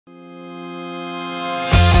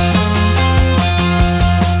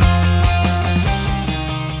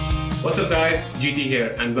guys, GT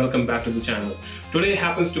here and welcome back to the channel. Today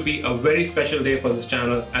happens to be a very special day for this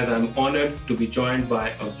channel as I'm honored to be joined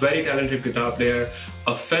by a very talented guitar player,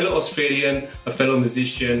 a fellow Australian, a fellow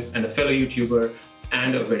musician and a fellow YouTuber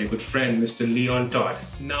and a very good friend, Mr. Leon Todd.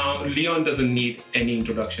 Now, Leon doesn't need any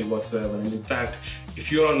introduction whatsoever, and in fact,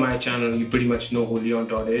 if you're on my channel, you pretty much know who Leon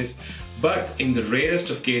Todd is. But in the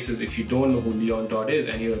rarest of cases, if you don't know who Leon Todd is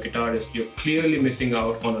and you're a guitarist, you're clearly missing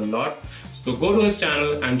out on a lot. So go to his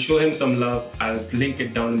channel and show him some love. I'll link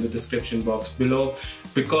it down in the description box below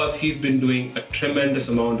because he's been doing a tremendous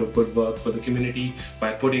amount of good work for the community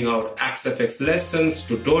by putting out XFX lessons,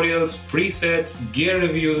 tutorials, presets, gear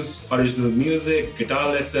reviews, original music, guitar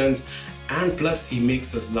lessons, and plus he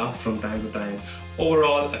makes us laugh from time to time.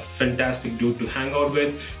 Overall, a fantastic dude to hang out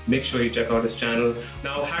with. Make sure you check out his channel.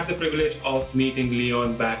 Now, I had the privilege of meeting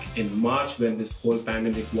Leon back in March when this whole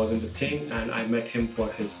pandemic wasn't a thing, and I met him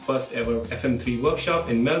for his first ever FM3 workshop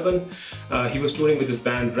in Melbourne. He was touring with his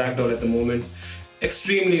band Ragdoll at the moment.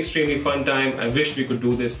 Extremely fun time. I wish we could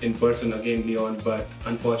do this in person again, Leon, but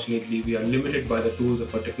unfortunately we are limited by the tools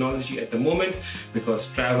of our technology at the moment because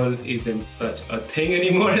travel isn't such a thing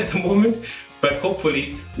anymore at the moment. But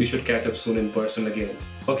hopefully we should catch up soon in person again.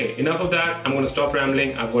 Okay, enough of that. I'm gonna stop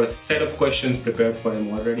rambling. I've got a set of questions prepared for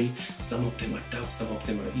him already. Some of them are tough, some of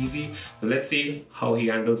them are easy. So let's see how he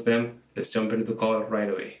handles them. Let's jump into the call right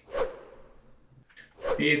away.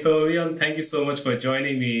 Hey, so Leon, thank you so much for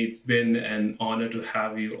joining me. It's been an honor to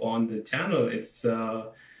have you on the channel.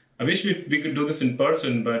 I wish we could do this in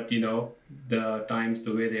person, but you know, the times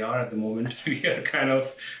the way they are at the moment, we are kind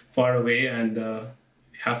of far away and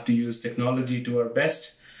have to use technology to our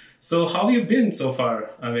best. So how have you been so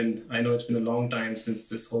far? I mean, I know it's been a long time since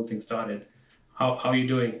this whole thing started. How are you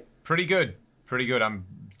doing? Pretty good. I'm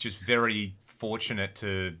just very fortunate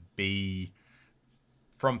to be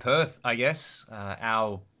from Perth, I guess.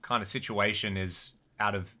 Our kind of situation is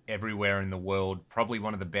out of everywhere in the world, probably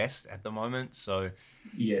one of the best at the moment. So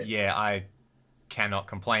yes, yeah, I cannot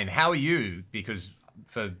complain. How are you? Because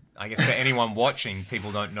I guess for anyone watching,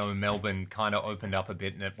 people don't know Melbourne kind of opened up a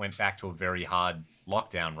bit and it went back to a very hard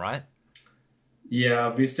lockdown, right?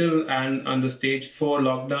 Yeah, we still and under stage 4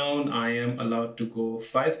 lockdown. I am allowed to go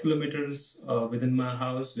 5 kilometers within my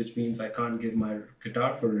house, which means I can't give my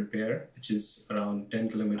guitar for repair, which is around 10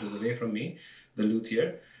 kilometers away from me, the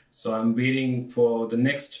luthier. So I'm waiting for the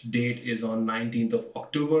next date is on 19th of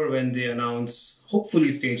October when they announce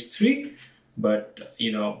hopefully stage 3. But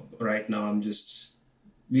you know, right now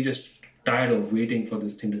we just tired of waiting for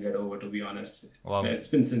this thing to get over, to be honest. It's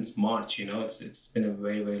been since March, you know, it's been a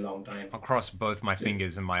very long time. I'll cross both my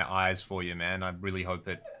fingers and my eyes for you, man. I really hope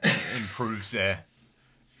it improves there.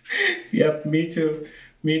 Yep, me too,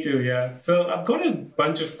 yeah. So I've got a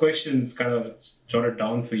bunch of questions kind of jotted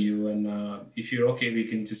down for you, and if you're okay, we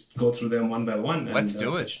can just go through them one by one. Let's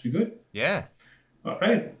do it. Should be good? Yeah. All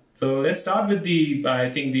right. So let's start with I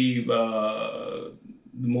think the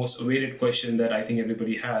most awaited question that I think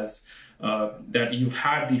everybody has, that you've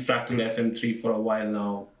had the Fractal FM3 for a while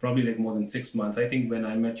now, probably like more than 6 months. I think when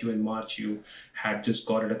I met you in March, you had just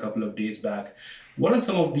got it a couple of days back. What are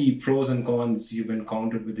some of the pros and cons you've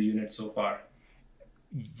encountered with the unit so far?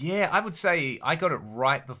 Yeah, I would say I got it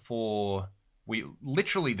right before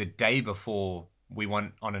literally the day before we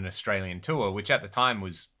went on an Australian tour, which at the time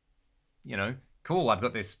was, you know, cool. I've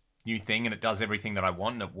got this new thing and it does everything that I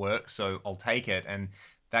want and it works, so I'll take it. And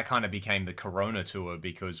that kind of became the Corona tour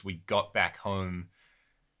because we got back home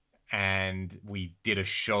and we did a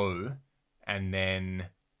show, and then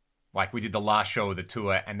like we did the last show of the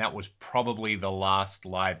tour, and that was probably the last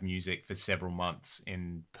live music for several months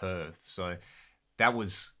in Perth. So that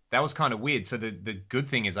was kind of weird. So the good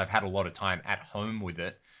thing is I've had a lot of time at home with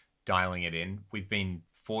it, dialing it in. We've been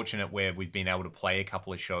fortunate where we've been able to play a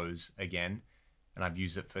couple of shows again, and I've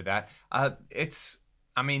used it for that. I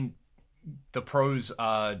mean, the pros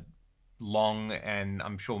are long, and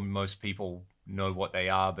I'm sure most people know what they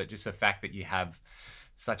are, but just the fact that you have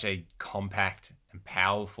such a compact and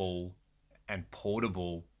powerful and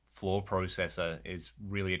portable floor processor is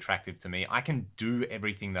really attractive to me. I can do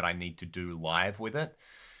everything that I need to do live with it,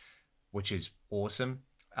 which is awesome.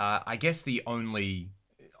 I guess the only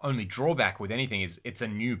drawback with anything is it's a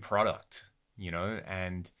new product, you know,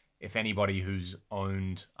 and if anybody who's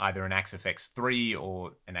owned either an XFX3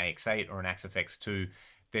 or an AX8 or an XFX2,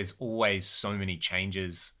 there's always so many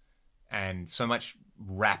changes and so much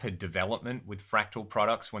rapid development with Fractal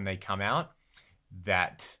products when they come out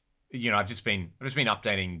that, you know, I've just been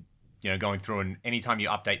updating, you know, going through, and anytime you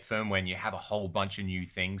update firmware and you have a whole bunch of new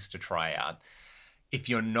things to try out, if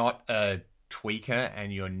you're not a tweaker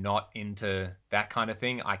and you're not into that kind of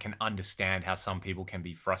thing, I can understand how some people can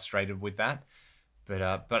be frustrated with that.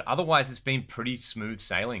 But otherwise, it's been pretty smooth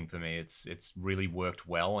sailing for me. It's really worked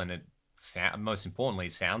well, and most importantly,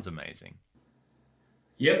 it sounds amazing.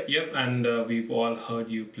 Yep, and we've all heard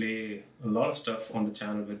you play a lot of stuff on the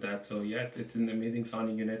channel with that. So yeah, it's an amazing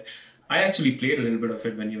sounding unit. I actually played a little bit of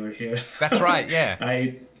it when you were here. That's right, yeah.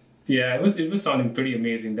 Yeah, it was sounding pretty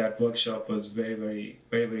amazing. That workshop was very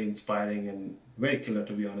inspiring and very killer,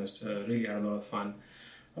 to be honest. Really had a lot of fun.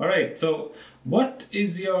 All right, so what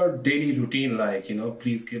is your daily routine like? You know,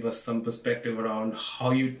 please give us some perspective around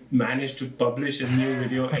how you manage to publish a new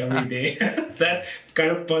video every day. That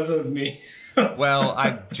kind of puzzles me. Well,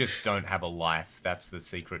 I just don't have a life. That's the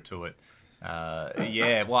secret to it.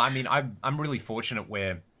 Yeah, well, I mean, I'm really fortunate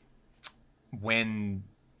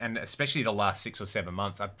and especially the last 6 or 7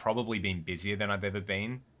 months, I've probably been busier than I've ever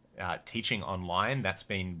been. Teaching online, that's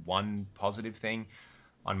been one positive thing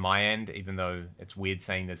on my end, even though it's weird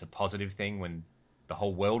saying there's a positive thing when the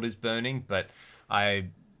whole world is burning. But I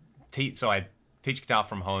teach guitar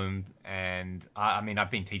from home, and I mean,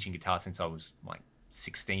 I've been teaching guitar since I was like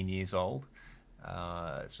 16 years old.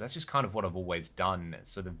 So that's just kind of what I've always done.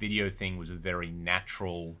 So the video thing was a very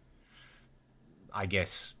natural, I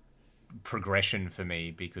guess, progression for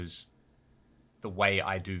me, because the way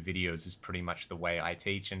I do videos is pretty much the way I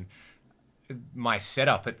teach, and my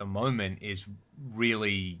setup at the moment is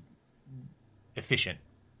really efficient.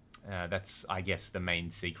 That's, I guess, the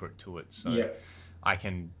main secret to it. So yeah. I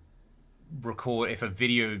can record, if a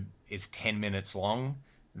video is 10 minutes long,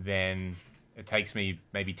 then it takes me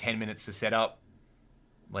maybe 10 minutes to set up.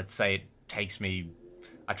 Let's say it takes me,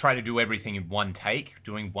 I try to do everything in one take.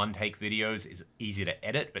 Doing one take videos is easy to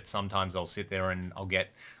edit, but sometimes I'll sit there and I'll get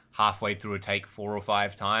halfway through a take 4 or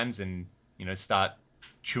 5 times and, you know, start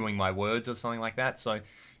chewing my words or something like that. So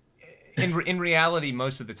in reality,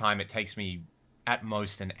 most of the time it takes me at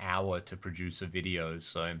most an hour to produce a video.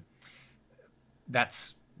 So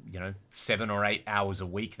that's, you know, 7 or 8 hours a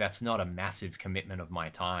week. That's not a massive commitment of my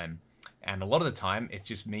time. And a lot of the time it's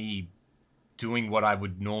just me doing what I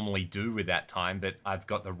would normally do with that time, but I've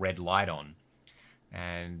got the red light on.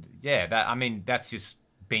 And yeah, I mean, that's just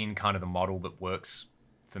been kind of the model that works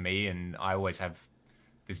for me. And I always have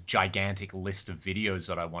this gigantic list of videos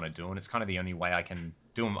that I want to do, and it's kind of the only way I can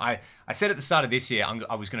do them. I said at the start of this year,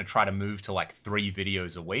 I was going to try to move to like 3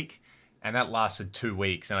 videos a week, and that lasted 2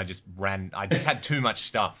 weeks, and I just had too much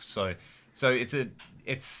stuff. So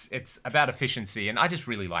it's about efficiency, and I just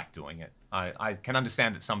really like doing it. I can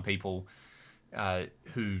understand that some people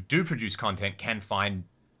who do produce content can find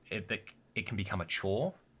it that it can become a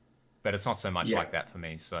chore, but it's not so much like that for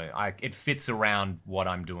me. So it fits around what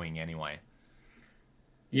I'm doing anyway.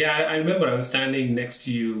 Yeah, I remember I was standing next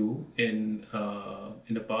to you in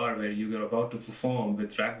a bar where you were about to perform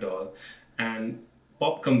with Ragdoll, and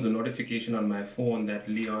pop comes a notification on my phone that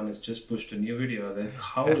Leon has just pushed a new video. Like,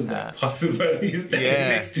 how is that possible? He's standing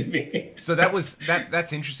next to me. So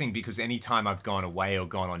that's interesting, because anytime I've gone away or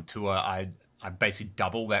gone on tour, I basically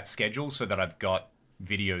double that schedule so that I've got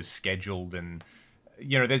videos scheduled. And,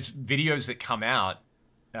 you know, there's videos that come out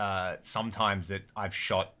sometimes that I've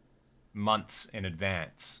shot months in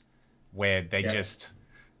advance, where they just,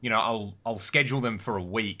 you know, I'll schedule them for a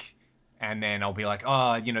week, and then I'll be like,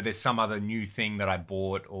 oh, you know, there's some other new thing that I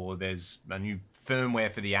bought, or there's a new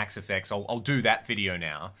firmware for the Axe effects. I'll do that video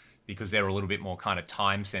now, because they're a little bit more kind of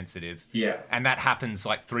time sensitive. Yeah. And that happens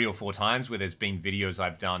like 3 or 4 times where there's been videos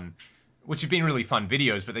I've done, which have been really fun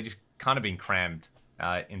videos, but they just kind of been crammed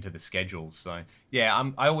into the schedule. So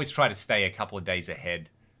yeah, I always try to stay a couple of days ahead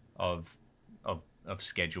of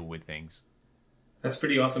schedule with things. That's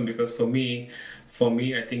pretty awesome, because for me,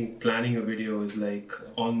 I think planning a video is like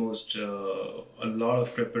almost a lot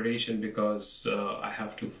of preparation, because I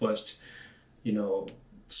have to first, you know,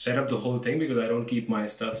 set up the whole thing, because I don't keep my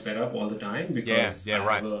stuff set up all the time, because I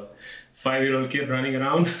have a 5-year-old kid running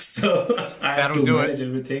around, so I have to manage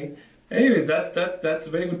everything. Anyways, that's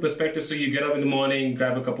a very good perspective. So you get up in the morning,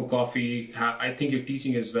 grab a cup of coffee. I think you're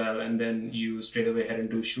teaching as well, and then you straight away head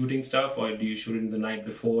into shooting stuff, or do you shoot it the night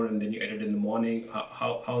before and then you edit in the morning?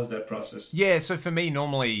 How is that process? Yeah, so for me,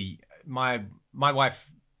 normally my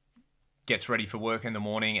wife gets ready for work in the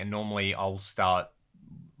morning, and normally I'll start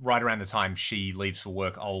right around the time she leaves for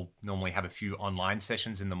work. I'll normally have a few online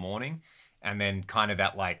sessions in the morning, and then kind of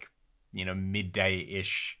that, like, you know,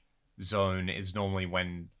 midday-ish zone is normally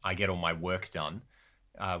when I get all my work done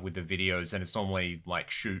with the videos, and it's normally like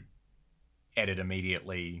shoot, edit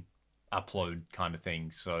immediately, upload kind of thing.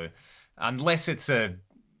 So unless it's a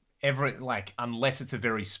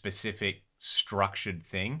very specific structured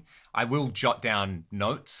thing, I will jot down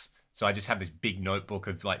notes So I just have this big notebook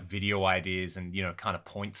of like video ideas and, you know, kind of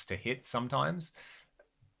points to hit sometimes.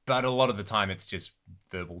 But a lot of the time it's just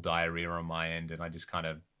verbal diarrhea on my end, and I just kind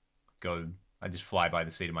of I just fly by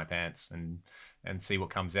the seat of my pants and see what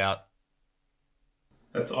comes out.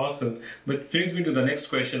 That's awesome. But brings me to the next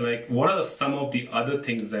question, like what are some of the other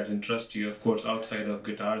things that interest you, of course, outside of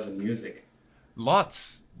guitars and music?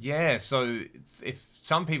 Lots. Yeah, so if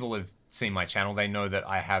some people have seen my channel, they know that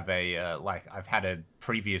I have I've had a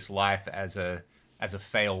previous life as a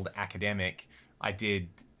failed academic. I did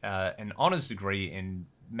an honors degree in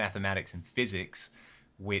mathematics and physics,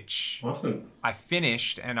 which awesome. I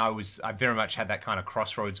finished, and I very much had that kind of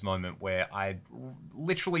crossroads moment where I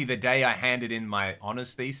literally, the day I handed in my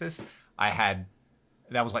honors thesis,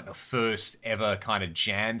 that was like the first ever kind of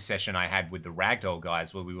jam session I had with the Ragdoll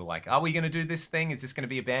guys, where we were like, are we going to do this thing? Is this going to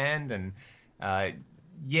be a band? And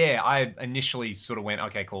yeah, I initially sort of went,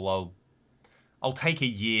 okay, cool, I'll take a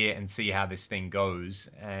year and see how this thing goes.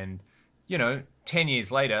 And, you know, 10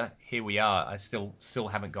 years later, here we are. I still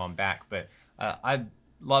haven't gone back, but I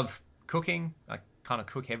love cooking. I kind of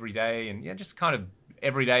cook every day, and yeah, just kind of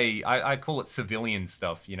every day. I call it civilian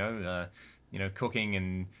stuff, you know, cooking,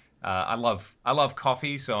 and I love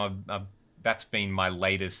coffee. So that's been my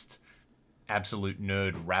latest absolute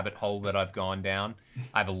nerd rabbit hole that I've gone down.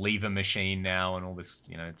 I have a lever machine now and all this,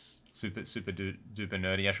 you know, it's super duper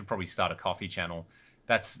nerdy. I should probably start a coffee channel.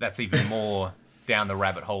 That's even more down the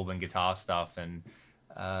rabbit hole than guitar stuff. And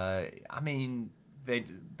I mean,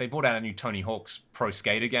 they brought out a new Tony Hawk's Pro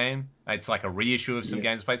Skater game. It's like a reissue of some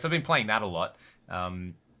games played. So I've been playing that a lot.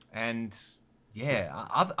 And yeah,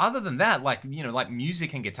 other than that, like, you know, like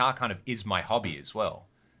music and guitar kind of is my hobby as well.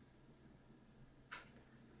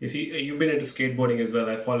 You see, you've been into skateboarding as well.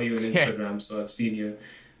 I follow you on Instagram, so I've seen you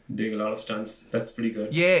doing a lot of stunts. That's pretty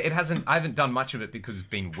good. Yeah, I haven't done much of it because it's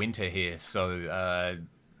been winter here. So,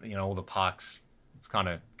 you know, all the parks, it's kind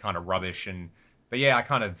of rubbish. But yeah, I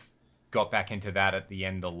kind of got back into that at the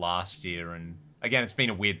end of last year. And again, it's been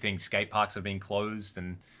a weird thing. Skate parks have been closed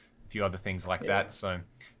and a few other things like that. So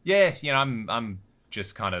yeah, you know, I'm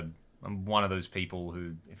just I'm one of those people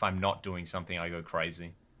who, if I'm not doing something, I go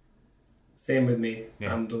crazy. Same with me.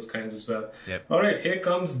 Yeah. I'm those kinds as well. Yep. All right, here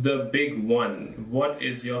comes the big one. What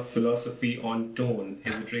is your philosophy on tone?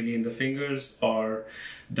 Is it really in the fingers, or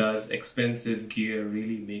does expensive gear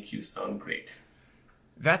really make you sound great?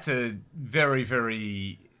 That's a very,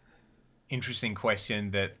 very interesting question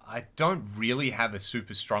that I don't really have a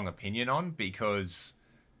super strong opinion on, because,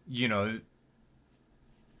 you know,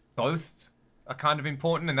 both are kind of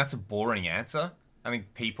important, and that's a boring answer. I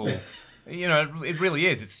think people, you know, it really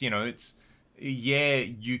is. It's, you know, yeah,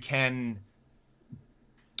 you can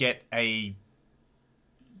get a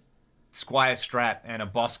Squire Strat and a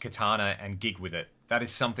Boss Katana and gig with it. That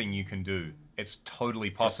is something you can do. It's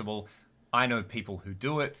totally possible. I know people who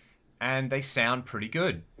do it, and they sound pretty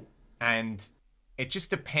good. And it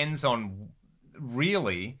just depends on,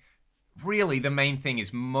 really, the main thing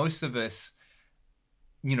is, most of us,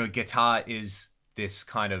 you know, guitar is this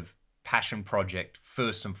kind of passion project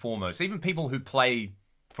first and foremost. Even people who play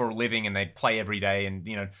for a living and they play every day, and,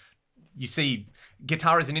 you know, you see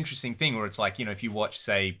guitar is an interesting thing where it's like, you know, if you watch,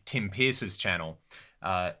 say, Tim Pierce's channel,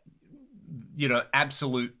 you know,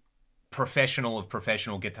 absolute professional of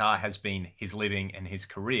professional guitar has been his living and his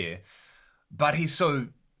career, but he's so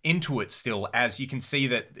into it still, as you can see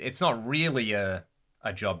that it's not really a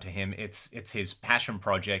job to him. It's his passion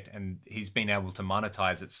project, and he's been able to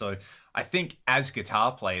monetize it. So I think as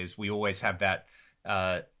guitar players, we always have that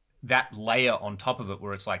that layer on top of it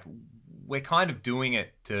where it's like, we're kind of doing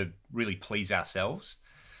it to really please ourselves.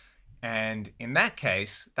 And in that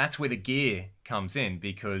case, that's where the gear comes in,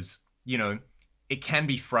 because, you know, it can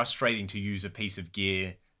be frustrating to use a piece of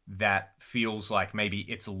gear that feels like maybe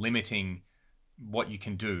it's limiting what you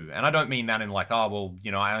can do. And I don't mean that in like, oh, well,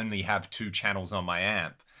 you know, I only have 2 channels on my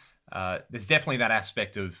amp. There's definitely that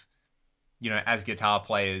aspect of, you know, as guitar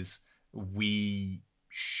players, we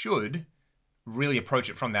should really approach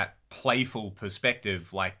it from that playful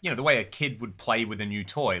perspective, like, you know, the way a kid would play with a new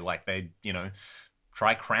toy. Like, they, you know,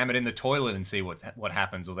 try cram it in the toilet and see what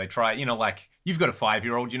happens, or they try, you know, like, you've got a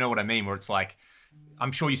 5-year-old, you know what I mean, where it's like,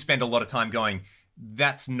 I'm sure you spend a lot of time going,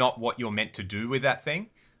 that's not what you're meant to do with that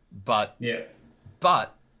thing, but yeah,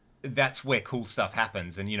 but that's where cool stuff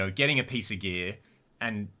happens. And, you know, getting a piece of gear,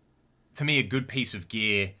 and to me, a good piece of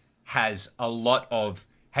gear has a lot of,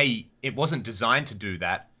 hey, it wasn't designed to do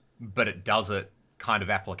that, but it does it kind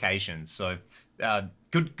of applications. So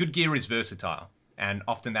good gear is versatile, and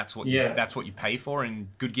often that's what you pay for.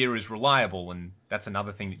 And good gear is reliable, and that's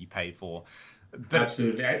another thing that you pay for. But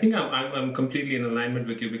absolutely. I think I'm completely in alignment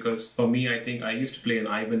with you, because for me, I think I used to play an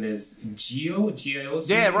Ibanez Gio series,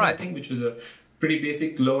 Yeah, right. I think, which was a pretty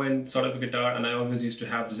basic low-end sort of a guitar, and I always used to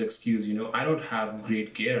have this excuse, I don't have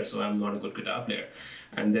great gear, so I'm not a good guitar player.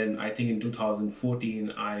 And then I think in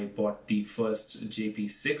 2014, I bought the first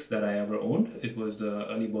JP6 that I ever owned. It was the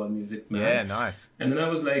Ernie Music Man. Yeah, nice. And then I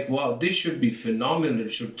was like, wow, this should be phenomenal. It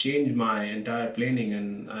should change my entire playing.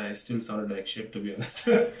 And I still sounded like shit, to be honest.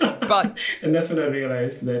 But and that's when I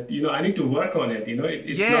realized that, I need to work on it.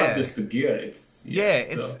 It's not just the gear.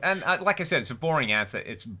 And like I said, it's a boring answer.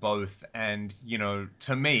 It's both. And,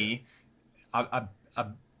 to me, I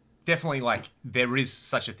definitely, like, there is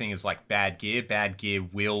such a thing as like bad gear. Bad gear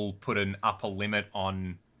will put an upper limit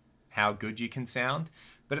on how good you can sound.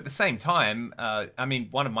 But at the same time, I mean,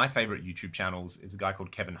 one of my favorite YouTube channels is a guy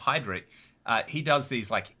called Kevin Heydrich. He does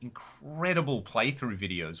these like incredible playthrough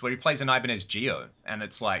videos where he plays an Ibanez Geo, and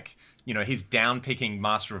it's like, he's down picking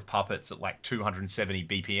Master of Puppets at like 270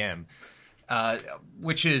 BPM,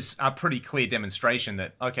 which is a pretty clear demonstration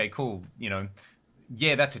that, okay, cool,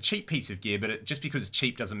 yeah, that's a cheap piece of gear, but just because it's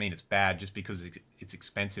cheap doesn't mean it's bad. Just because it's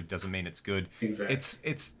expensive doesn't mean it's good. Exactly.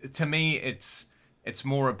 It's to me, it's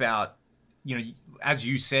more about, as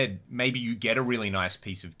you said, maybe you get a really nice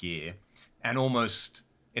piece of gear, and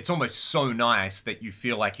it's almost so nice that you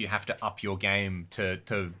feel like you have to up your game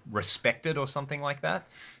to respect it or something like that.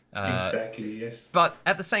 Exactly. Yes. But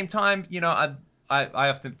at the same time, I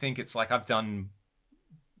often think it's like I've done,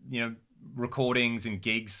 recordings and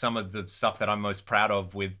gigs, some of the stuff that I'm most proud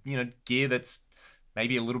of with, gear that's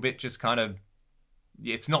maybe a little bit just kind of,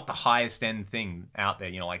 it's not the highest end thing out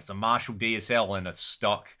there, like it's a Marshall DSL and a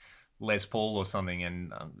stock Les Paul or something,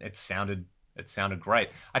 and it sounded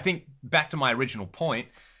great. I think back to my original point,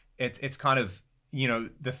 it's kind of,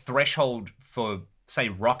 the threshold for, say,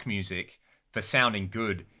 rock music for sounding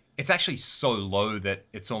good, it's actually so low that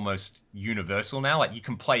it's almost universal now. Like, you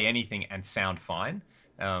can play anything and sound fine.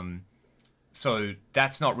 So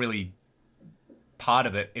that's not really part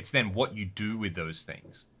of it. It's then what you do with those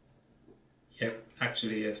things. Yeah,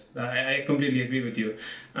 actually, yes. I completely agree with you.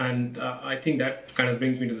 And I think that kind of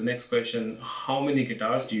brings me to the next question. How many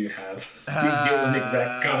guitars do you have? Please give us an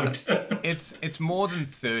exact count. It's more than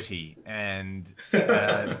 30, and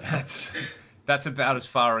that's about as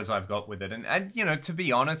far as I've got with it. And to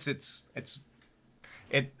be honest,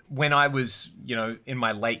 when I was, in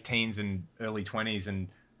my late teens and early 20s, and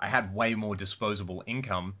I had way more disposable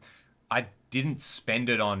income, I didn't spend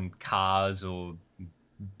it on cars or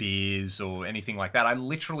beers or anything like that. I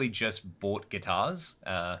literally just bought guitars,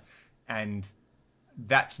 and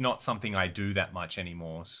that's not something I do that much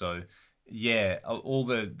anymore. So yeah, all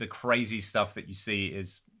the crazy stuff that you see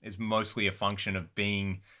is mostly a function of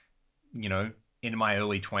being, in my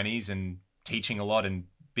early 20s and teaching a lot and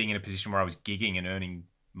being in a position where I was gigging and earning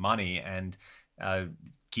money, and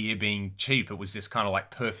gear being cheap. It was this kind of like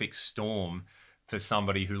perfect storm for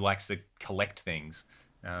somebody who likes to collect things.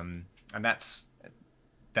 And that's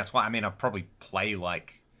why, I mean, I probably play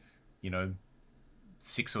like,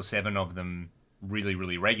 6 or 7 of them really,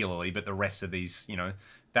 really regularly, but the rest of these,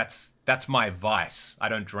 that's my vice. I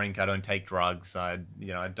don't drink, I don't take drugs, I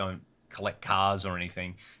don't collect cars or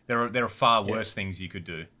anything. There are far worse things you could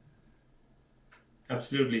do.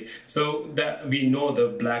 Absolutely. So that we know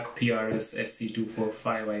the black PRS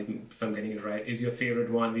SC245, if I'm getting it right, is your favorite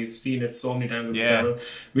one. We've seen it so many times on the channel.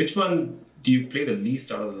 Which one do you play the least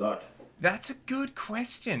out of the lot? That's a good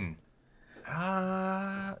question.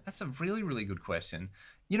 That's a really, really good question.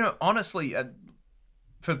 Honestly,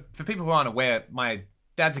 for people who aren't aware, my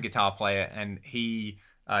dad's a guitar player, and he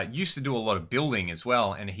used to do a lot of building as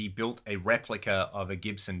well, and he built a replica of a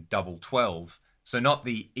Gibson Double 12. So not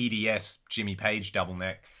the EDS Jimmy Page double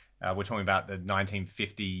neck. We're talking about the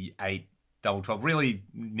 1958 Double 12. Really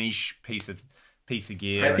niche piece of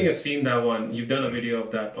gear. I think I've seen that one. You've done a video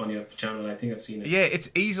of that on your channel. I think I've seen it. Yeah, it's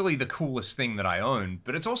easily the coolest thing that I own,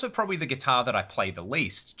 but it's also probably the guitar that I play the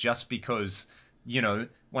least, just because, when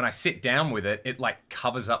I sit down with it, it like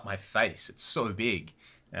covers up my face. It's so big.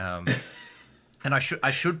 And I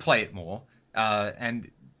should play it more. But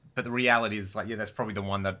the reality is, like, that's probably the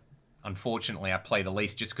one that, unfortunately, I play the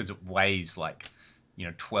least, just because it weighs like,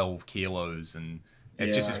 12 kilos, and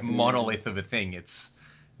it's just this monolith of a thing. It's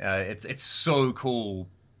so cool,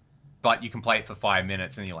 but you can play it for 5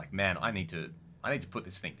 minutes, and you're like, man, I need to put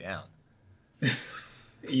this thing down.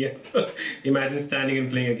 Yeah, imagine standing and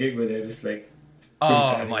playing a gig with it. It's like,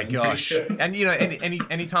 oh my gosh. Sure. And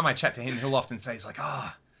anytime I chat to him, he'll often say, he's like,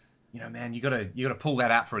 man, you gotta pull that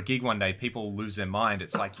out for a gig one day. People lose their mind.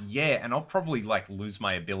 It's like, yeah, and I'll probably like lose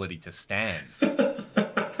my ability to stand.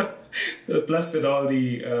 Plus, with all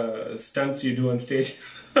the stunts you do on stage,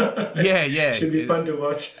 yeah, should be fun to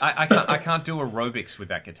watch. I can't do aerobics with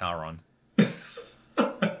that guitar on.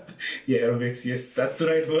 Yeah, aerobics. Yes, that's the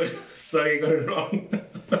right word. Sorry, I got it wrong.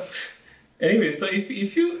 Anyway, so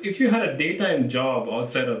if you had a daytime job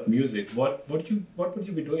outside of music, what would you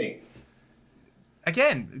be doing?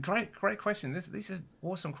 Again, great question. These are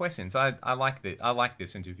awesome questions. I like this. I like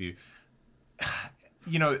this interview.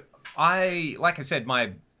 You know, like I said,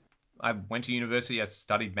 I went to university. I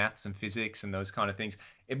studied maths and physics and those kind of things.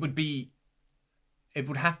 It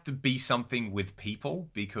would have to be something with people,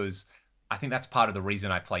 because I think that's part of the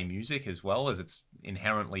reason I play music as well, as it's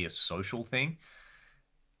inherently a social thing.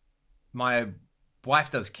 My wife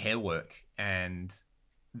does care work, and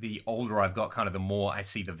the older I've got, kind of the more I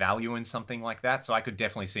see the value in something like that. So I could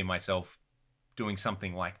definitely see myself doing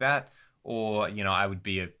something like that. Or, you know, I would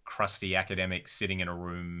be a crusty academic sitting in a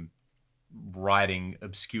room writing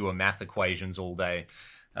obscure math equations all day.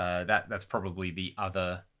 That's probably the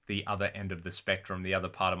other end of the spectrum, the other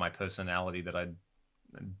part of my personality that I'd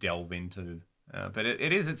delve into. But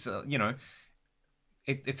it's you know,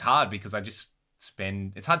 it's hard because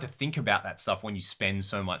it's hard to think about that stuff when you spend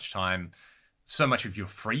so much time, so much of your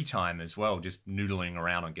free time as well, just noodling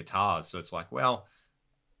around on guitars. So it's like, well,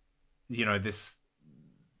 you know, it's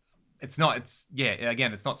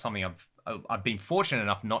not something I've been fortunate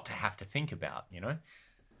enough not to have to think about, you know?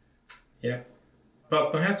 Yeah.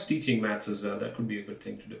 But perhaps teaching maths as well, that could be a good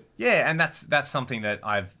thing to do. Yeah, and that's something that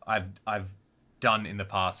I've done in the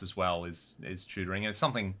past as well, is tutoring. And it's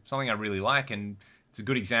something I really like, and it's a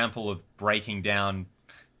good example of breaking down,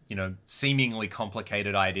 you know, seemingly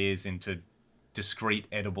complicated ideas into discrete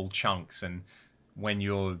edible chunks. And when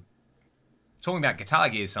you're talking about guitar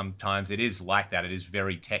gear, sometimes it is like that. It is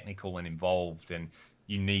very technical and involved, and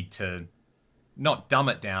you need to not dumb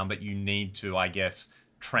it down, but you need to, I guess,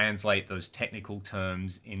 translate those technical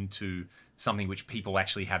terms into something which people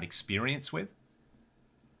actually have experience with.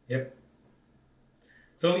 Yep.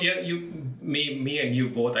 So yeah, me and you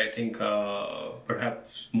both, I think,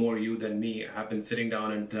 perhaps more you than me, have been sitting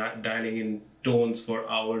down and dialing in tones for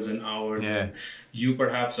hours and hours. Yeah. And you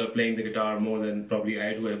perhaps are playing the guitar more than probably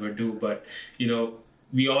I do ever do. But, you know,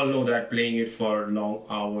 we all know that playing it for long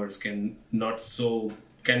hours can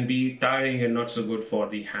be tiring and not so good for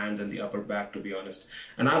the hands and the upper back, to be honest.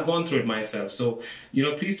 And I've gone through it myself. So, you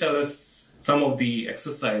know, please tell us some of the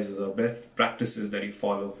exercises or best practices that you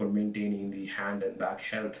follow for maintaining the hand and back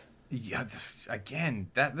health. Yeah, again,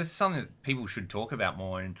 this is something that people should talk about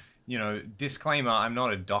more. And, you know, disclaimer, I'm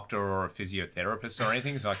not a doctor or a physiotherapist or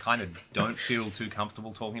anything, so I kind of don't feel too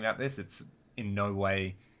comfortable talking about this. It's in no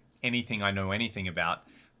way anything I know anything about.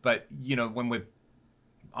 But, you know,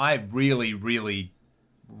 I really, really,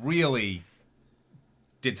 really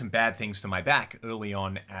did some bad things to my back early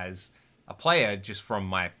on as a player, just from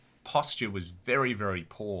my posture was very, very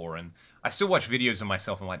poor. And I still watch videos of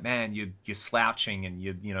myself and I'm like, man, you're slouching, and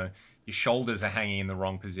you know, your shoulders are hanging in the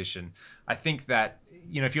wrong position. I think that,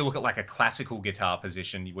 you know, if you look at like a classical guitar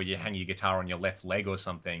position where you hang your guitar on your left leg or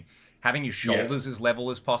something, having your shoulders as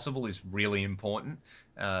level as possible is really important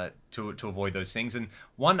to avoid those things. And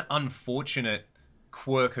one unfortunate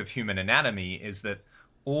quirk of human anatomy is that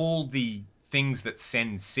all the things that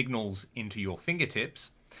send signals into your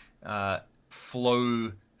fingertips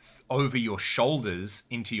flow over your shoulders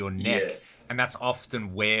into your neck. Yes. And that's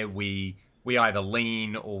often where we either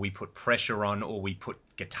lean, or we put pressure on, or we put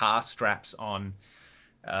guitar straps on.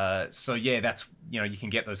 So yeah, that's, you know, you can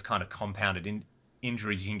get those kind of compounded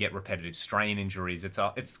injuries. You can get repetitive strain injuries. It's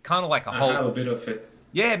kind of like a whole... I have a bit of it.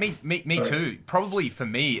 Yeah, me too. Probably for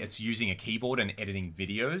me, it's using a keyboard and editing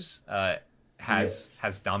videos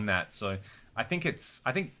has done that. So I think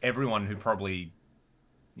everyone who probably,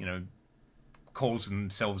 you know, calls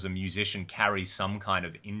themselves a musician carries some kind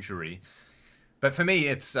of injury. But for me,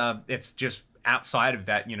 it's just outside of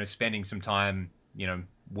that, you know, spending some time, you know,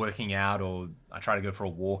 working out, or I try to go for a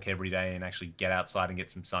walk every day and actually get outside and get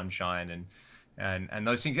some sunshine and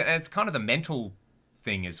those things. And it's kind of the mental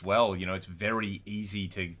thing as well. You know, it's very easy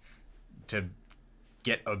to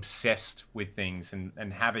get obsessed with things,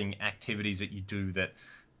 and having activities that you do that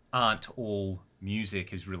aren't all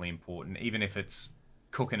music is really important, even if it's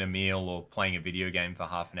cooking a meal or playing a video game for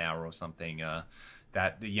half an hour or something.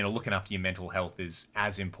 That, you know, looking after your mental health is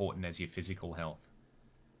as important as your physical health.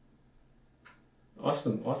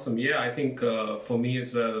 Awesome. Yeah, I think for me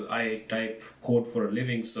as well, I type code for a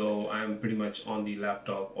living, so I'm pretty much on the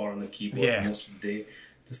laptop or on the keyboard most of the day,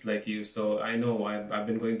 just like you. So I know I've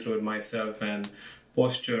been going through it myself, and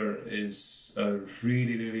posture is a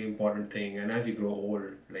really, really important thing. And as you grow old,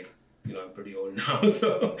 like, you know, I'm pretty old now,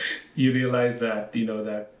 so you realize that, you know,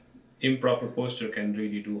 that improper posture can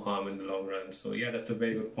really do harm in the long run. So yeah, that's a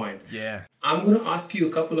very good point. Yeah. I'm going to ask you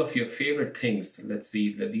a couple of your favorite things. Let's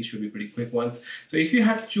see, that these should be pretty quick ones. So if you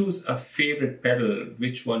had to choose a favorite pedal,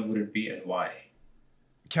 which one would it be and why?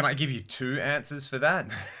 Can I give you 2 answers for that?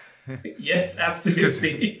 Yes,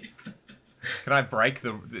 absolutely. Can I break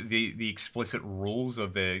the explicit rules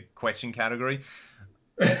of the question category?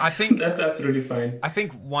 I think that's absolutely fine. I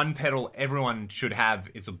think one pedal everyone should have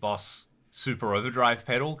is a Boss Super Overdrive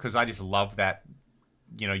pedal, because I just love that,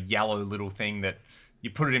 you know, yellow little thing that you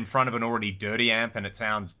put it in front of an already dirty amp and it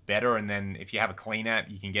sounds better. And then if you have a clean amp,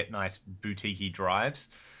 you can get nice boutique-y drives,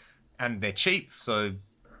 and they're cheap. So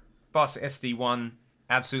Boss SD1,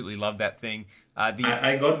 absolutely love that thing.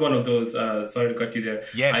 I got one of those. Sorry to cut you there.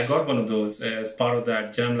 Yes. I got one of those as part of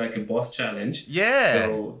that Jam Like a Boss challenge. Yeah.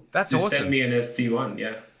 So that's awesome. awesome. Send me an SD1.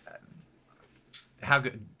 Yeah. How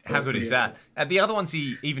good is that? The other one's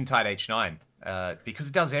the Eventide H9, because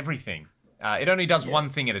it does everything. It only does one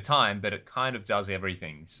thing at a time, but it kind of does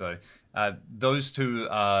everything. So those two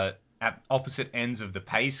are at opposite ends of the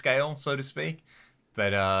pay scale, so to speak.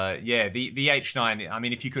 But yeah, the H9, I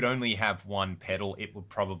mean, if you could only have one pedal, it would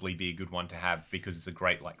probably be a good one to have, because it's a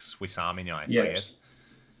great, like, Swiss Army knife, I guess.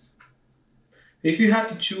 If you had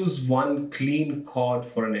to choose one clean chord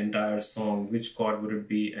for an entire song, which chord would it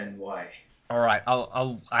be and why? All right,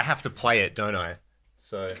 I have to play it, don't I?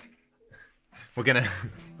 So we're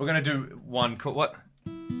gonna do one chord. What?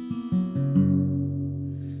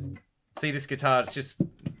 See, this guitar, it's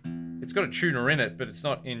got a tuner in it, but it's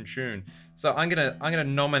not in tune. So I'm gonna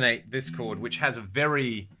nominate this chord, which has a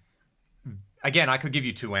very, again, I could give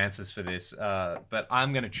you 2 answers for this, but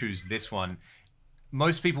I'm gonna choose this one.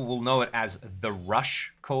 Most people will know it as the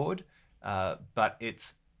Rush chord, but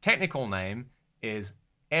its technical name is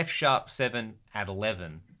F#7 at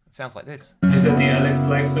 11. It sounds like this. Is it the Alex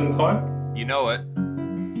Lifeson chord? You know it.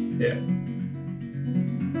 Yeah.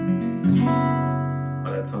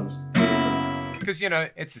 Oh, that sounds. Because, you know,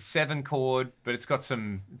 it's a 7 chord, but it's got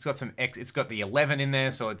the 11 in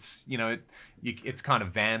there, so it's, you know, it's kind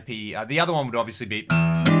of vampy. The other one would obviously be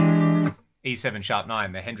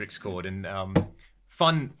E7#9, the Hendrix chord, and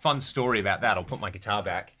fun story about that. I'll put my guitar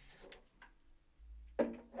back.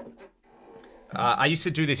 I used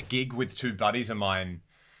to do this gig with 2 buddies of mine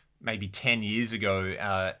maybe 10 years ago,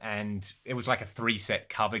 and it was like a 3-set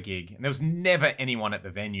cover gig, and there was never anyone at the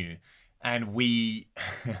venue, and we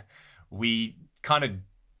kind of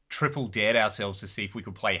triple dared ourselves to see if we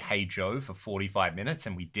could play Hey Joe for 45 minutes,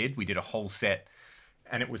 and we did a whole set,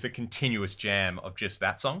 and it was a continuous jam of just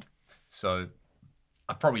that song. So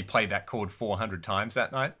I probably played that chord 400 times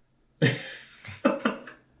that night.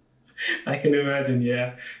 I can imagine,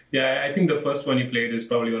 yeah. Yeah, I think the first one you played is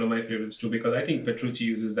probably one of my favorites too, because I think Petrucci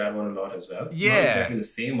uses that one a lot as well. Yeah. Not exactly the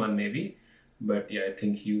same one maybe, but yeah, I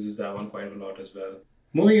think he uses that one quite a lot as well.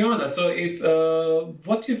 Moving on, so if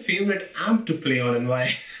what's your favorite amp to play on and why?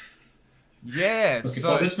 Yeah, okay,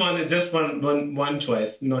 so for this one, it's just one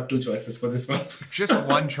choice, not 2 choices for this one. Just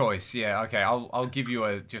one choice, yeah. Okay, I'll give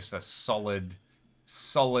you just a solid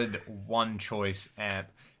one choice amp.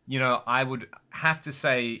 You know, I would have to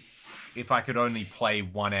say, if I could only play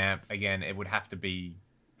one amp again, it would have to be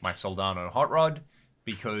my Soldano Hot Rod,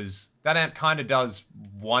 because that amp kind of does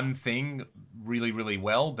one thing really, really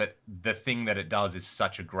well, but the thing that it does is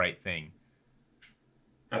such a great thing.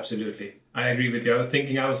 Absolutely. I agree with you.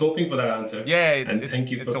 I was hoping for that answer. Yeah, thank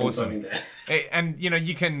you for confirming awesome. that. And, you know,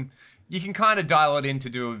 you can kind of dial it in to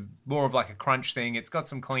do more of like a crunch thing. It's got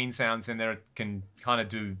some clean sounds in there. It can kind of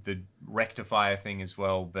do the rectifier thing as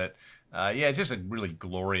well. But yeah, it's just a really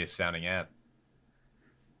glorious sounding amp.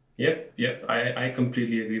 Yep. I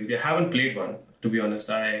completely agree with you. I haven't played one, to be honest.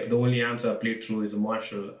 The only amps I've played through is a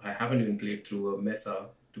Marshall. I haven't even played through a Mesa,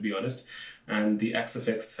 to be honest. And the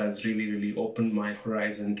XFX has really, really opened my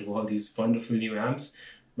horizon to all these wonderful new amps.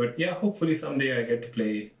 But yeah, hopefully someday I get to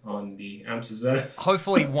play on the amps as well.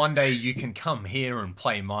 Hopefully one day you can come here and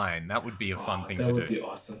play mine. That would be a fun thing to do. That would be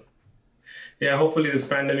awesome. Yeah, hopefully this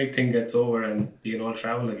pandemic thing gets over and we can all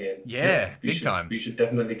travel again. Yeah, big time. We should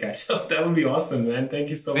definitely catch up. That would be awesome, man. Thank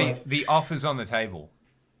you so much. The offer's on the table.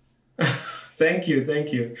 Thank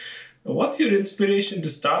you. What's your inspiration to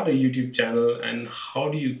start a YouTube channel, and how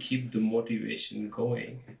do you keep the motivation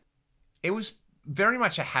going? It was very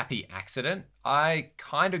much a happy accident. I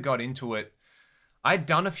kind of got into it. I'd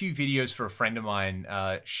done a few videos for a friend of mine.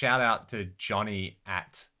 Shout out to Johnny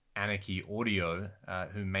at Anarchy Audio,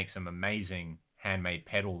 who makes some amazing handmade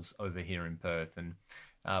pedals over here in Perth. And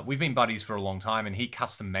we've been buddies for a long time, and he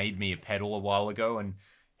custom made me a pedal a while ago, and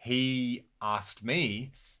he asked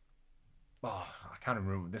me I can't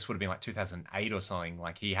remember, this would have been like 2008 or something.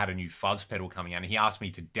 Like he had a new fuzz pedal coming out and he asked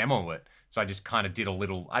me to demo it. So I just kind of did a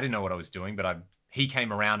little, I didn't know what I was doing, but he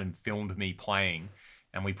came around and filmed me playing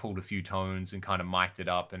and we pulled a few tones and kind of mic'd it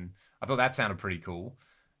up. And I thought that sounded pretty cool.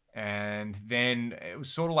 And then it was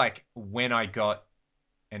sort of like when I got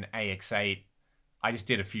an AX8, I just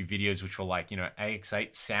did a few videos which were like, you know,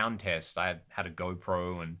 AX8 sound test. I had a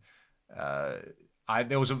GoPro and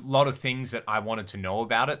there was a lot of things that I wanted to know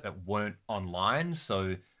about it that weren't online.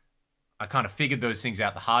 So I kind of figured those things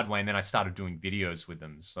out the hard way and then I started doing videos with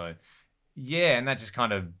them. So yeah, and that just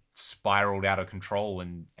kind of spiraled out of control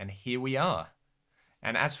and here we are.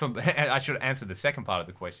 And as for, I should answer the second part of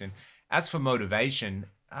the question. As for motivation,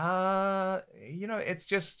 you know, it's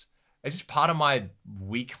just part of my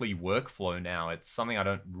weekly workflow now. It's something I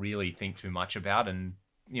don't really think too much about. And,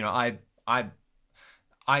 you know, I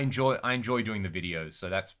enjoy doing the videos. So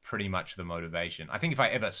that's pretty much the motivation. I think if I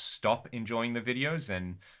ever stop enjoying the videos,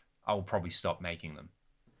 then I'll probably stop making them.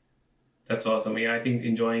 That's awesome. Yeah, I think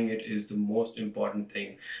enjoying it is the most important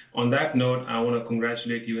thing. On that note, I want to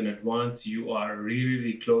congratulate you in advance. You are really,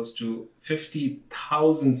 really close to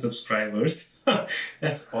 50,000 subscribers.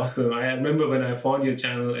 That's awesome. I remember when I found your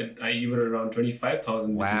channel, you were around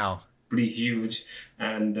 25,000, which is pretty huge.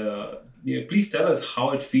 And you know, please tell us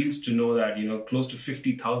how it feels to know that, you know, close to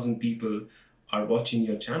 50,000 people are watching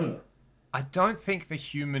your channel. I don't think the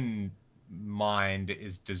human mind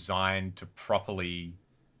is designed to properly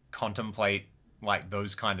contemplate like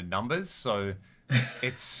those kind of numbers. So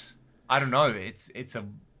it's, I don't know, it's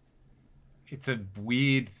a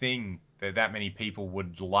weird thing that many people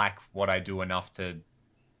would like what I do enough to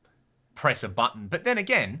press a button. But then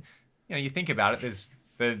again, you know, you think about it, there's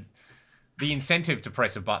the incentive to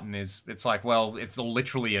press a button is, it's like, well, it's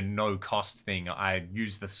literally a no cost thing. I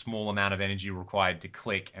use the small amount of energy required to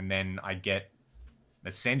click and then I get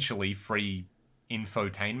essentially free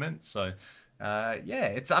infotainment. So yeah,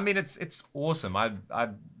 it's awesome. I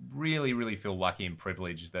really, really feel lucky and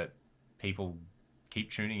privileged that people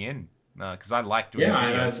keep tuning in because I like doing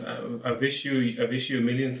videos. Yeah, I wish you a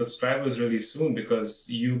million subscribers really soon because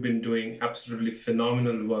you've been doing absolutely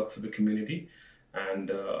phenomenal work for the community,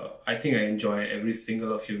 and I think I enjoy every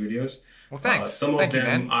single of your videos. Well, thanks. Some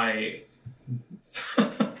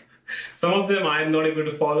of them I'm not able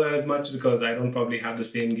to follow as much because I don't probably have the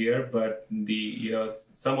same gear, but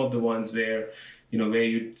some of the ones where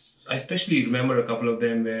I especially remember a couple of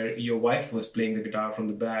them where your wife was playing the guitar from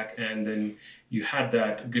the back and then you had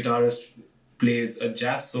that guitarist plays a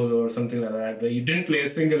jazz solo or something like that where you didn't play a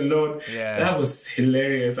single note. Yeah. That was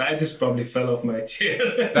hilarious. I just probably fell off my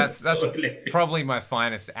chair. That's probably my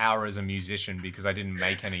finest hour as a musician because I didn't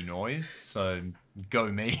make any noise. So go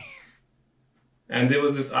me. And there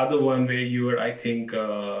was this other one where you were, I think,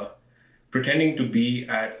 pretending to be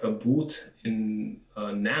at a booth in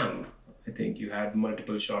NAMM. I think you had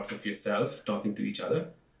multiple shots of yourself talking to each other.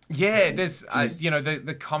 Yeah, there's,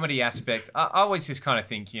 the comedy aspect. I always just kind of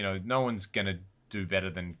think, no one's going to do better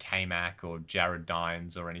than K-Mac or Jared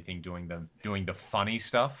Dines or anything doing the funny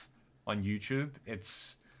stuff on YouTube.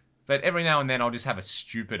 But every now and then I'll just have a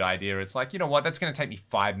stupid idea. It's like, you know what, that's going to take me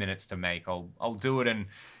 5 minutes to make. I'll do it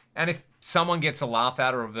and if someone gets a laugh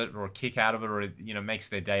out of it or a kick out of it or, makes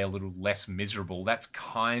their day a little less miserable, that's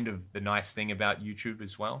kind of the nice thing about YouTube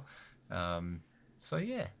as well. So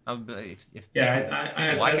yeah, as a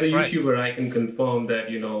YouTuber, I can confirm that,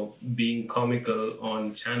 being comical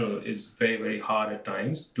on channel is very, very hard at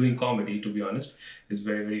times. Doing comedy, to be honest, is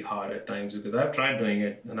very, very hard at times because I've tried doing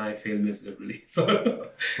it and I fail miserably. So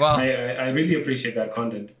well, I really appreciate that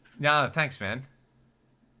content. No, thanks, man.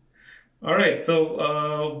 All right,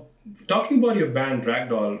 so talking about your band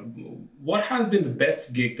Ragdoll, what has been the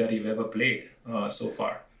best gig that you've ever played so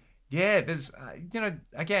far? Yeah, there's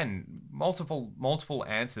again multiple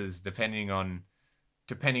answers depending on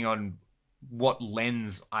what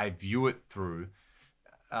lens I view it through.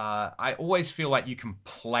 I always feel like you can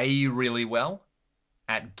play really well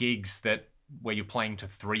at gigs where you're playing to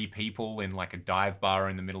 3 people in like a dive bar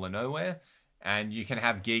in the middle of nowhere. And you can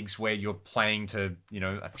have gigs where you're playing to,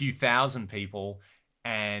 a few thousand people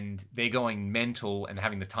and they're going mental and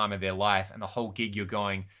having the time of their life. And the whole gig you're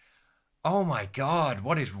going, oh my God,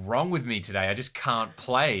 what is wrong with me today? I just can't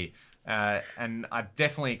play. And I've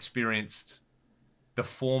definitely experienced the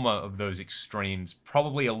former of those extremes,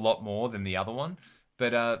 probably a lot more than the other one.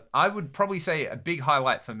 But I would probably say a big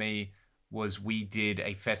highlight for me was we did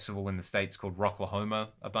a festival in the States called Rocklahoma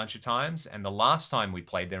a bunch of times. And the last time we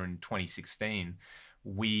played there in 2016,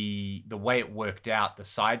 the way it worked out, the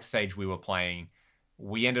side stage we were playing,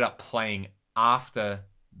 we ended up playing after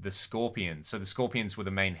the Scorpions. So the Scorpions were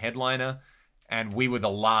the main headliner and we were the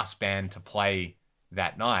last band to play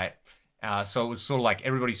that night. So it was sort of like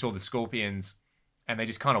everybody saw the Scorpions, and they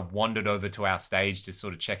just kind of wandered over to our stage to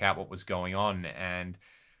sort of check out what was going on. And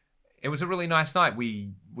it was a really nice night.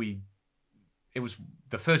 It was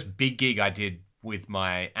the first big gig I did with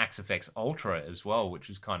my Axe-Fx Ultra as well, which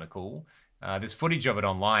was kind of cool. There's footage of it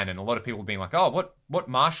online, and a lot of people being like, "Oh, what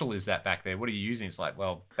Marshall is that back there? What are you using?" It's like,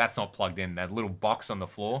 well, that's not plugged in. That little box on the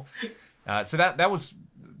floor. So that was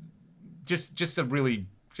just a really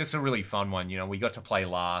fun one. You know, we got to play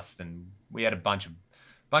last, and we had a bunch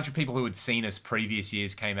of people who had seen us previous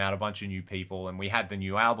years came out, a bunch of new people, and we had the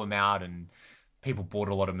new album out, and people bought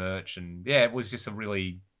a lot of merch, and yeah, it was just a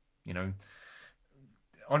really, you know,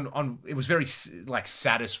 it was very like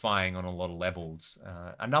satisfying on a lot of levels.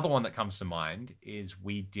 Another one that comes to mind is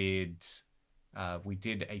we did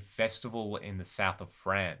a festival in the south of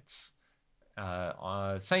France.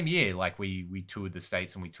 Same year, like we toured the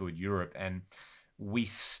States and we toured Europe, and we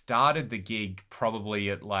started the gig probably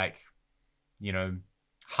at like, you know,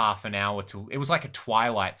 half an hour till it was like a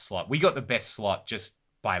twilight slot. We got the best slot just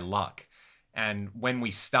by luck. And when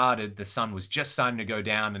we started, the sun was just starting to go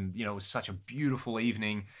down, and you know, it was such a beautiful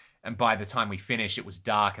evening. And by the time we finished, it was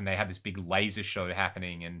dark, and they had this big laser show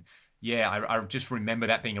happening. And yeah, I just remember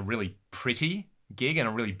that being a really pretty gig and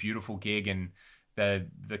a really beautiful gig. And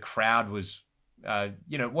the crowd was,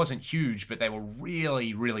 you know, it wasn't huge, but they were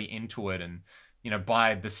really, really into it. And you know,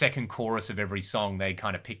 by the second chorus of every song, they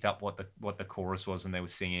kind of picked up what the chorus was, and they were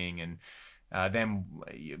singing. And then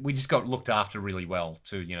we just got looked after really well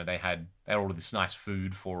too. You know, they had all of this nice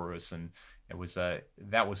food for us, and it was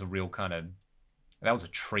that was a real kind of, that was a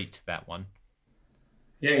treat, that one.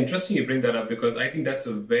 Yeah, interesting you bring that up, because I think that's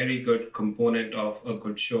a very good component of a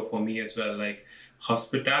good show for me as well. Like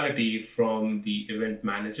hospitality from the event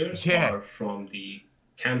managers or from the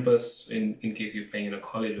campus, in case you're playing in a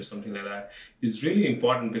college or something like that, is really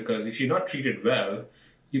important, because if you're not treated well,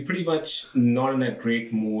 you're pretty much not in a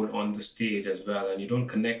great mood on the stage as well, and you don't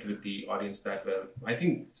connect with the audience that well. I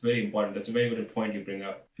think it's very important. That's a very good point you bring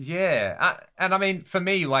up. Yeah, and I mean, for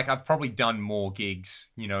me, like I've probably done more gigs,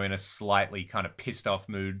 you know, in a slightly kind of pissed off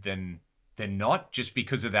mood than not, just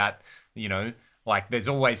because of that, you know, like there's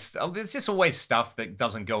just always stuff that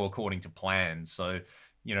doesn't go according to plan. So,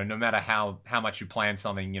 you know, no matter how much you plan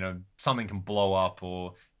something, you know, something can blow up,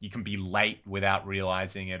 or you can be late without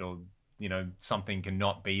realizing it, or you know, something can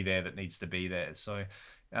not be there that needs to be there. So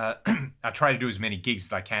I try to do as many gigs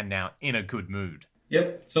as I can now in a good mood.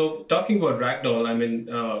 Yep. So talking about Ragdoll, I mean,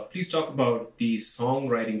 please talk about the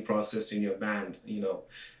songwriting process in your band. You know,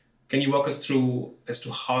 can you walk us through as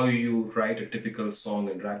to how you write a typical song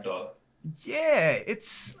in Ragdoll? Yeah,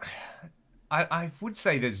 I would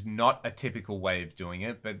say there's not a typical way of doing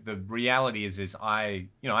it, but the reality is I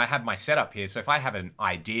have my setup here. So if I have an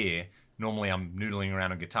idea, normally I'm noodling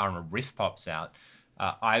around on guitar and a riff pops out,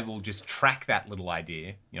 I will just track that little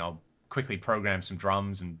idea, you know, quickly program some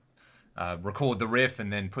drums and record the riff,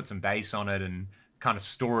 and then put some bass on it and kind of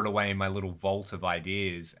store it away in my little vault of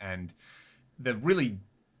ideas. And the really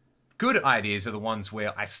good ideas are the ones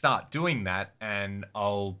where I start doing that, and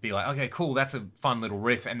I'll be like, okay, cool, that's a fun little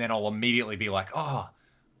riff. And then I'll immediately be like, oh,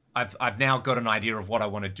 I've now got an idea of what I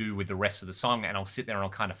want to do with the rest of the song, and I'll sit there and I'll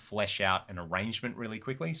kind of flesh out an arrangement really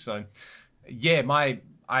quickly. So yeah,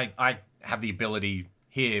 I have the ability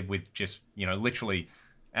here with just, you know, literally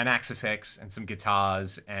an Axe-Fx and some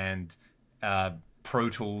guitars and Pro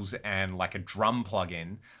Tools and like a drum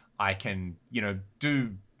plugin. I can, you know,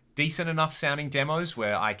 do decent enough sounding demos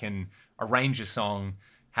where I can arrange a song,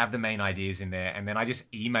 have the main ideas in there, and then I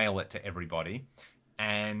just email it to everybody.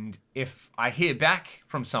 And if I hear back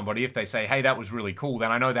from somebody, if they say, hey, that was really cool,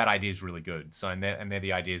 then I know that idea is really good. So, and they're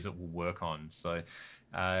the ideas that we'll work on. So,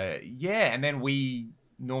 yeah, and then we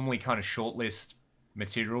normally kind of shortlist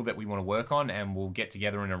material that we want to work on, and we'll get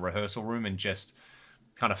together in a rehearsal room and just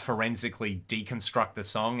kind of forensically deconstruct the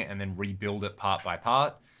song and then rebuild it part by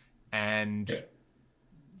part. And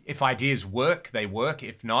if ideas work, they work.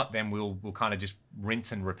 If not, then we'll kind of just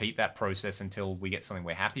rinse and repeat that process until we get something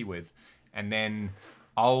we're happy with. And then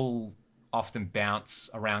I'll often bounce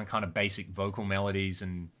around kind of basic vocal melodies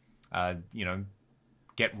and, you know,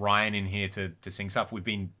 get Ryan in here to sing stuff. We've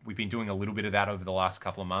been doing a little bit of that over the last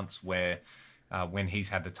couple of months, where when he's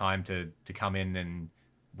had the time to come in, and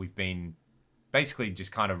we've been basically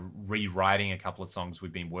just kind of rewriting a couple of songs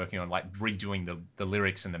we've been working on, like redoing the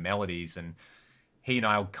lyrics and the melodies. And he and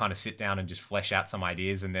I'll kind of sit down and just flesh out some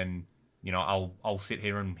ideas, and then, you know, I'll sit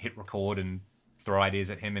here and hit record and throw ideas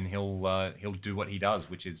at him, and he'll do what he does,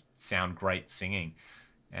 which is sound great singing.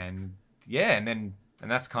 And yeah, and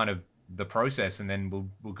that's kind of the process. And then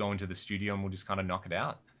we'll go into the studio and we'll just kind of knock it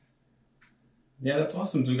out. Yeah, that's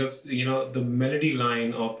awesome because, you know, the melody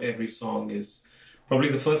line of every song is probably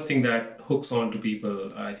the first thing that hooks on to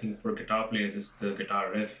people. I think for guitar players, is the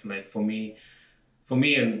guitar riff. Like for me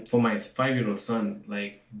and for my 5-year-old son,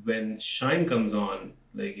 like when Shine comes on,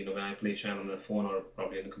 like, you know, when I play Shine on my phone or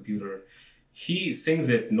probably on the computer, he sings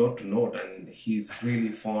it note to note and he's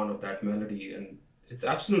really fond of that melody. And it's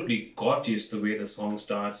absolutely gorgeous the way the song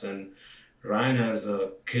starts. And Ryan has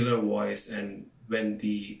a killer voice, and when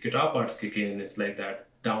the guitar parts kick in, it's like that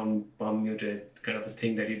down palm muted kind of a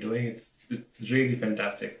thing that you're doing. It's really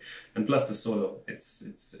fantastic, and plus the solo, it's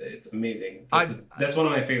amazing. That's one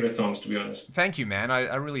of my favorite songs, to be honest. Thank you, man.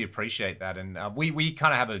 I really appreciate that, and we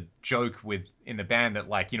kind of have a joke in the band that,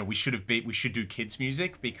 like, you know, we should do kids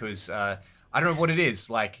music because I don't know what it is.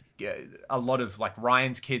 Like a lot of like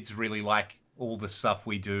Ryan's kids really like all the stuff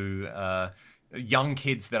we do. Young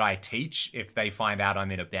kids that I teach, if they find out I'm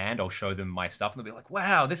in a band, I'll show them my stuff and they'll be like,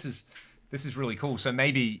 wow, this is really cool. So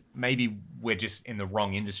maybe we're just in the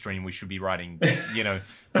wrong industry and we should be writing, you know,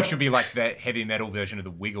 we should be like the heavy metal version of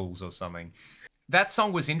the Wiggles or something. That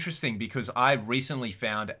song was interesting because I recently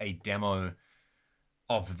found a demo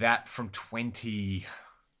of that from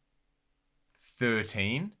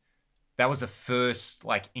 2013. That was the first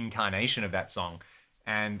like incarnation of that song.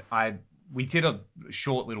 And we did a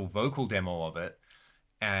short little vocal demo of it,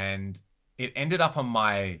 and it ended up on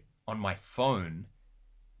my phone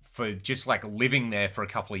for just like living there for a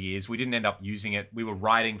couple of years. We didn't end up using it. We were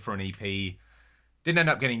writing for an EP, didn't end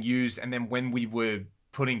up getting used. And then when we were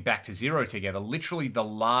putting Back to Zero together, literally the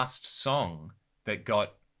last song that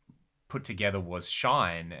got put together was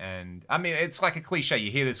Shine. And I mean, it's like a cliche.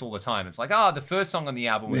 You hear this all the time. It's like, the first song on the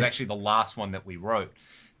album was actually the last one that we wrote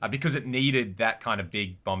because it needed that kind of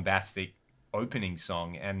big bombastic opening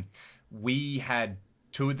song. And we had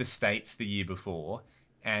toured the States the year before,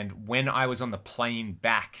 and when I was on the plane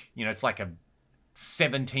back, you know, it's like a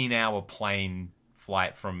 17-hour plane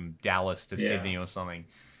flight from Dallas to Sydney or something.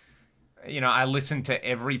 You know, I listened to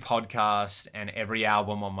every podcast and every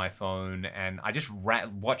album on my phone, and I just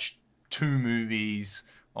watched 2 movies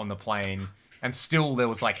on the plane, and still there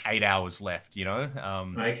was like 8 hours left, you know?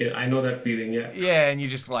 I know that feeling, yeah. Yeah, and you're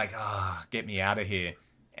just like, get me out of here.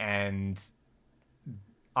 And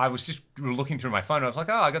I was just looking through my phone, and I was like,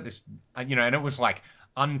 I got this, you know, and it was like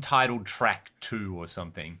Untitled Track 2 or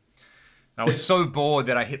something. And I was so bored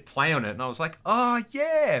that I hit play on it, and I was like, oh,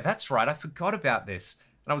 yeah, that's right, I forgot about this.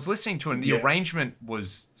 And I was listening to it, and the arrangement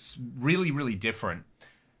was really, really different.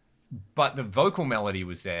 But the vocal melody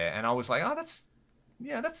was there, and I was like, that's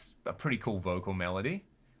a pretty cool vocal melody.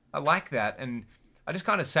 I like that. And I just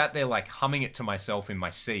kind of sat there like humming it to myself in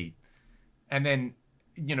my seat. And then,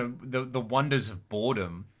 you know, the wonders of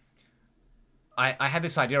boredom. I had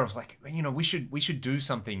this idea. I was like, you know, we should do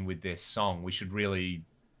something with this song. We should rework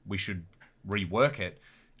it.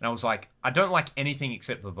 And I was like, I don't like anything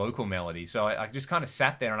except the vocal melody. So I just kind of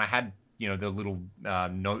sat there, and I had, you know, the little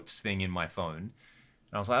notes thing in my phone.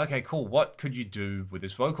 And I was like, okay, cool. What could you do with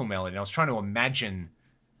this vocal melody? And I was trying to imagine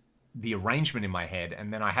the arrangement in my head.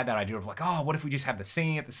 And then I had that idea of like, what if we just have the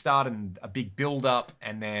singing at the start and a big build up,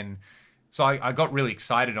 and then. So I got really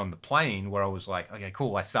excited on the plane where I was like, okay,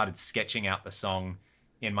 cool. I started sketching out the song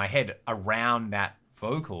in my head around that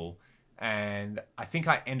vocal. And I think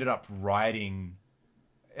I ended up writing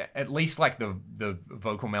at least like the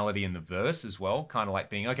vocal melody in the verse as well. Kind of like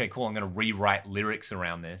being, okay, cool, I'm going to rewrite lyrics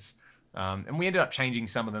around this. And we ended up changing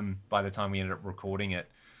some of them by the time we ended up recording it.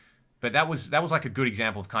 But that was like a good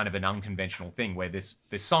example of kind of an unconventional thing where this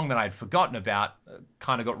song that I'd forgotten about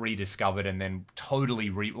kind of got rediscovered, and then totally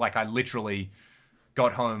like I literally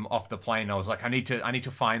got home off the plane. I was like, I need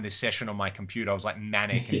to find this session on my computer. I was like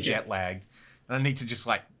manic and jet lagged, and I need to just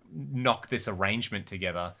like knock this arrangement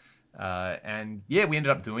together. And yeah, we ended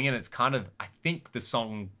up doing it. It's kind of, I think, the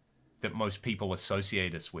song that most people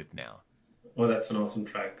associate us with now. Oh, that's an awesome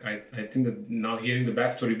track. I think that now hearing the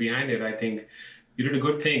backstory behind it, I think you did a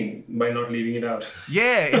good thing by not leaving it out.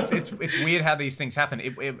 Yeah, it's weird how these things happen.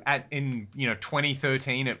 In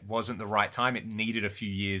 2013, it wasn't the right time. It needed a few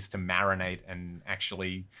years to marinate and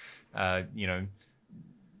actually,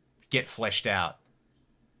 get fleshed out.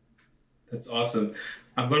 That's awesome.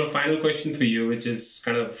 I've got a final question for you, which is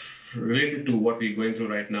kind of related to what we're going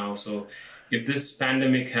through right now. So, if this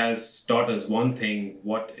pandemic has taught us one thing,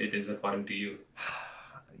 what it is according to you?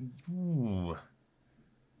 Ooh.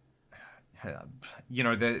 You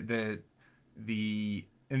know, the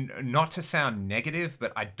not to sound negative,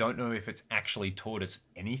 but I don't know if it's actually taught us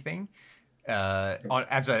anything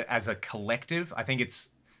as a collective. I think it's,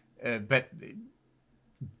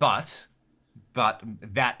 but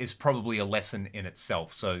that is probably a lesson in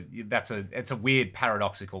itself. So it's a weird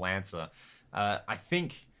paradoxical answer. I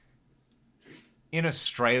think in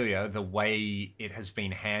Australia, the way it has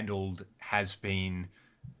been handled has been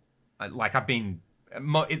like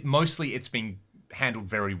mostly it's been handled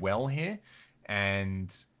very well here,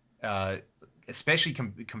 and especially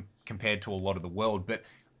compared to a lot of the world. But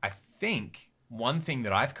I think one thing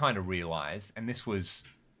that I've kind of realized, and this was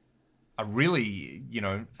a really,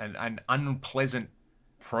 an unpleasant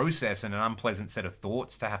process and an unpleasant set of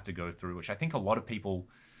thoughts to have to go through, which I think a lot of people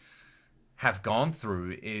have gone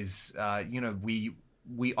through, is,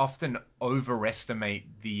 we often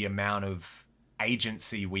overestimate the amount of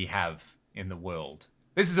agency we have in the world.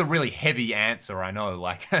 This is a really heavy answer, I know.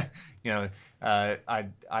 Like, I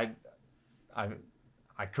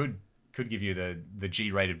could give you the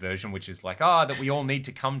G-rated version, which is like, that we all need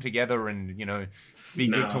to come together and, be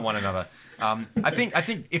good to one another. I think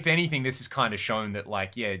if anything, this has kind of shown that,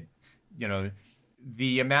 like,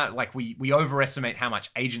 the amount, like, we overestimate how much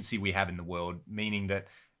agency we have in the world, meaning that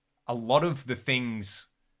a lot of the things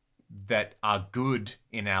that are good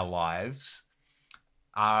in our lives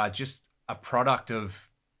are just a product of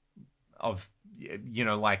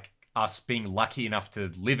like us being lucky enough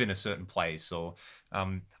to live in a certain place. Or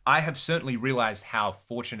I have certainly realized how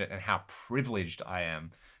fortunate and how privileged I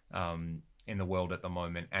am in the world at the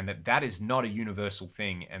moment, and that is not a universal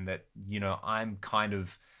thing, and that I'm kind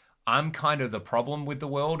of the problem with the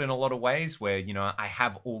world in a lot of ways, where I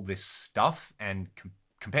have all this stuff, and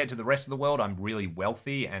compared to the rest of the world, I'm really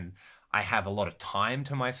wealthy and I have a lot of time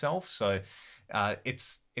to myself. So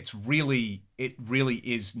it really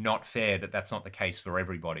is not fair that that's not the case for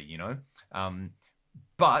everybody,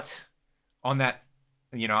 but on that,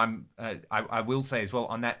 I will say as well,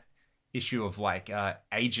 on that issue of like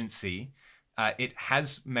agency, it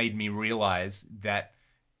has made me realize that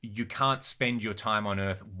you can't spend your time on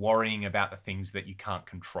Earth worrying about the things that you can't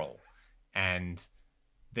control, and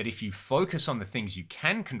that if you focus on the things you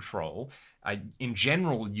can control, in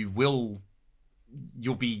general, you'll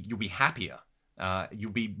be happier.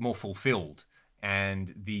 You'll be more fulfilled,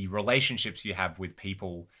 and the relationships you have with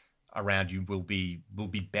people around you will be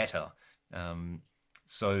better.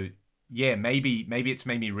 So yeah, maybe it's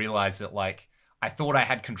made me realize that, like, I thought I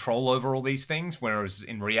had control over all these things, whereas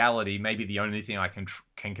in reality, maybe the only thing I can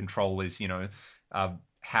control is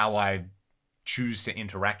how I choose to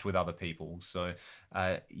interact with other people. So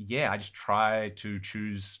I just try to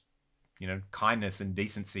choose kindness and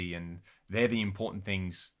decency, and they're the important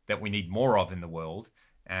things that we need more of in the world.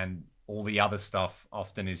 And all the other stuff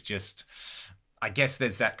often is just, I guess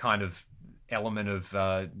there's that kind of element of,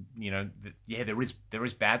 there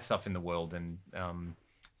is bad stuff in the world, and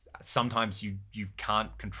sometimes you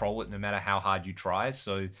can't control it no matter how hard you try.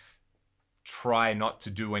 So try not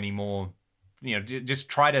to do any more, just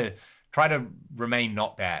try to remain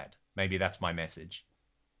not bad. Maybe that's my message.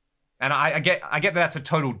 And I get that that's a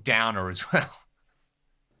total downer as well.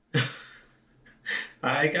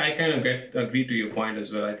 I kind of agree to your point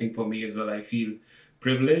as well. I think for me as well, I feel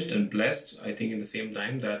privileged and blessed. I think in the same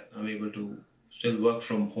time that I'm able to still work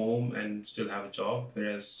from home and still have a job,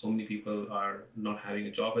 whereas so many people are not having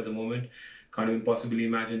a job at the moment. Can't even possibly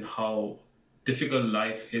imagine how difficult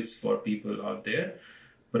life is for people out there.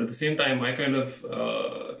 But at the same time, I kind of,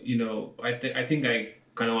 I think I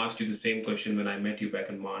kind of asked you the same question when I met you back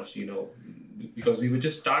in March, because we were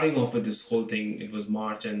just starting off with this whole thing. It was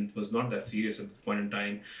March and it was not that serious at the point in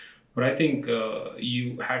time. But I think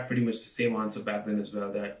you had pretty much the same answer back then as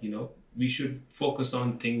well, that, we should focus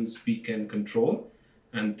on things we can control,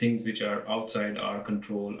 and things which are outside our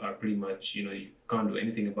control are pretty much, you can't do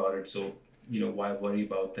anything about it. So, why worry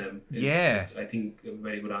about them? It's, I think, a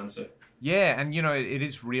very good answer. Yeah, and it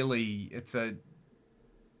is really, it's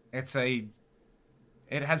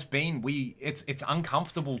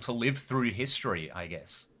uncomfortable to live through history, I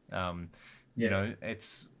guess.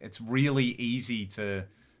 It's really easy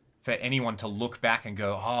for anyone to look back and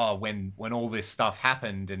go, when all this stuff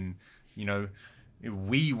happened, and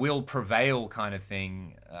we will prevail, kind of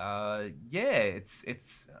thing.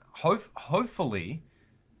 It's hopefully,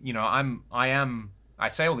 I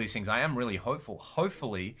say all these things, I am really hopeful.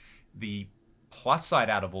 Hopefully the plus side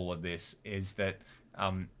out of all of this is that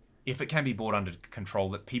if it can be brought under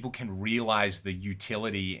control, that people can realize the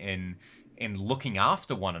utility in looking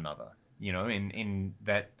after one another, in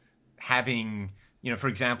that having, for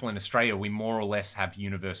example, in Australia, we more or less have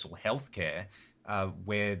universal healthcare,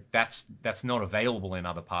 where that's not available in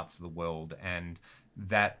other parts of the world, and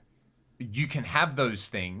that you can have those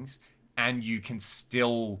things and you can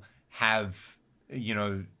still have,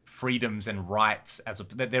 freedoms and rights,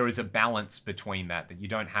 that there is a balance between that you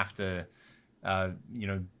don't have to,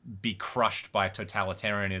 be crushed by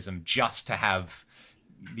totalitarianism just to have,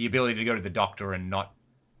 the ability to go to the doctor and not,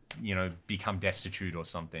 you know, become destitute or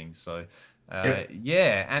something. So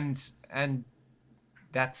yeah, and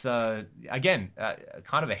that's again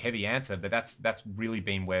kind of a heavy answer, but that's really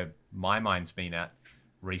been where my mind's been at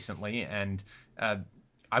recently. And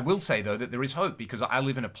I will say though that there is hope, because I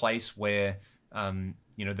live in a place where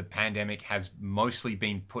you know, the pandemic has mostly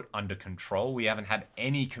been put under control. We haven't had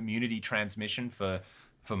any community transmission for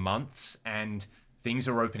months, and things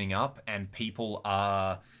are opening up, and people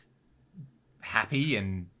are happy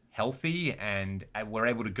and healthy, and we're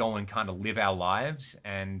able to go and kind of live our lives.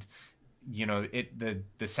 And you know,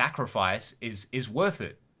 the sacrifice is worth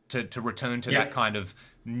it to return to that kind of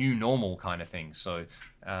new normal kind of thing. So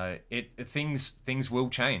things will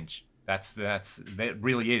change. That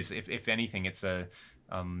really is. If anything, it's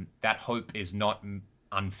that hope is not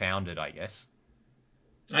unfounded, I guess.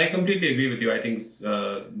 I completely agree with you. I think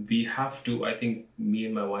we have to, I think me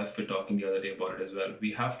and my wife were talking the other day about it as well.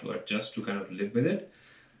 We have to adjust to kind of live with it,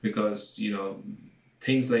 because, you know,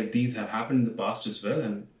 things like these have happened in the past as well.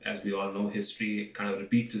 And as we all know, history kind of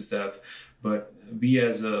repeats itself. But we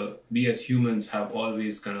as humans have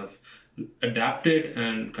always kind of adapted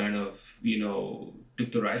and kind of, you know,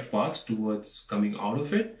 took the right path towards coming out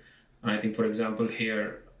of it. And I think, for example,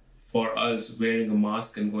 here, for us, wearing a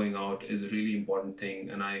mask and going out is a really important thing.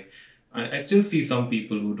 And I still see some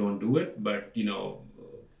people who don't do it, but, you know,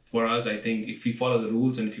 for us, I think if we follow the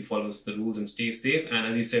rules, and if we follow the rules and stay safe, and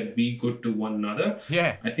as you said, be good to one another,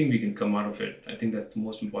 I think we can come out of it. I think that's the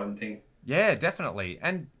most important thing. Yeah, definitely.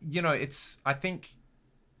 And, you know, I think,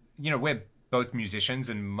 you know, we're both musicians,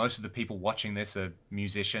 and most of the people watching this are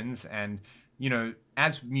musicians. And, you know,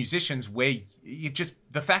 as musicians,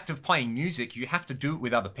 the fact of playing music, you have to do it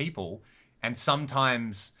with other people. And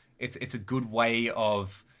sometimes it's a good way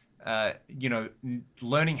of, you know,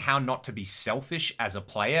 learning how not to be selfish as a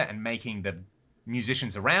player and making the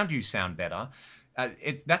musicians around you sound better.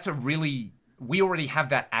 We already have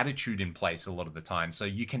that attitude in place a lot of the time. So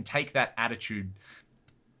you can take that attitude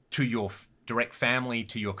to your direct family,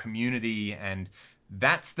 to your community. And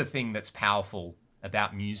that's the thing that's powerful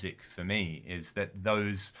about music for me, is that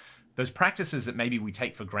those practices that maybe we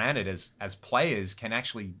take for granted as players can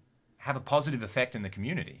actually have a positive effect in the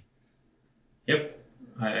community. Yep.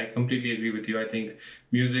 I completely agree with you. I think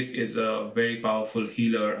music is a very powerful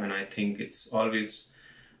healer, and I think it's always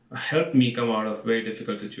helped me come out of very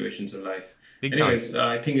difficult situations in life. Anyways,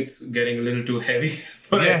 I think it's getting a little too heavy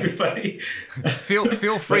for everybody.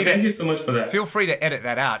 Feel free thank you so much for that. Feel free to edit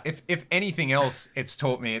that out. If anything else, it's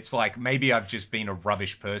taught me, it's like maybe I've just been a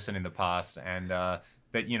rubbish person in the past, and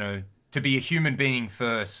that, you know, to be a human being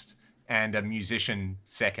first and a musician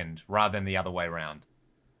second, rather than the other way around.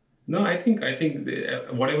 No, I think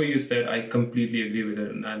whatever you said, I completely agree with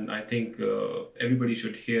it, and I think everybody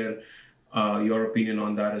should hear your opinion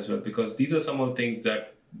on that as well, because these are some of the things that,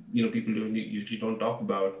 you know, people usually don't talk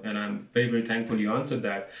about, and I'm very, very thankful you answered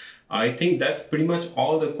that. I think that's pretty much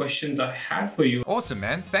all the questions I had for you. Awesome,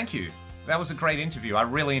 man. Thank you. That was a great interview. I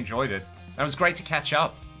really enjoyed it. That was great to catch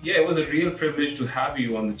up. Yeah, it was a real privilege to have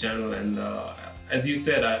you on the channel, and as you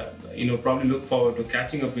said, I probably look forward to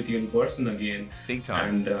catching up with you in person again. Big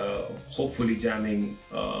time. And hopefully jamming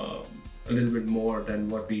a little bit more than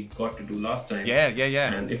what we got to do last time. Yeah.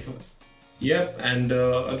 And and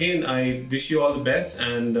again, I wish you all the best,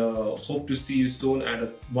 and hope to see you soon at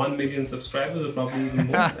 1 million subscribers, or probably even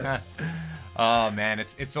more. Oh man,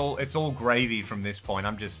 it's all gravy from this point.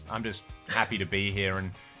 I'm just happy to be here,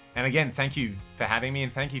 and again, thank you for having me,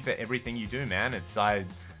 and thank you for everything you do, man. It's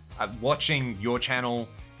watching your channel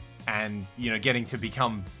and, you know, getting to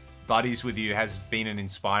become buddies with you has been an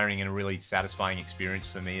inspiring and a really satisfying experience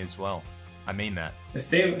for me as well. I mean that.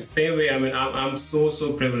 Same way. I mean, I'm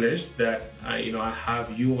so privileged that I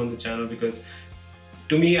have you on the channel, because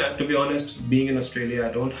to me, to be honest, being in Australia,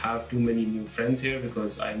 I don't have too many new friends here,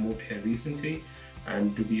 because I moved here recently,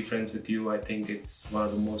 and to be friends with you, I think it's one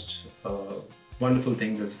of the most wonderful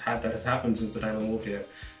things that has happened since the time I moved here.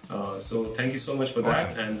 So thank you so much for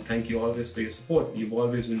that, and thank you always for your support. You've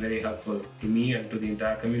always been very helpful to me and to the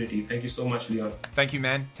entire community. Thank you so much, Leon. Thank you,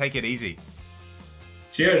 man. Take it easy.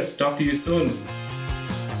 Cheers. Talk to you soon.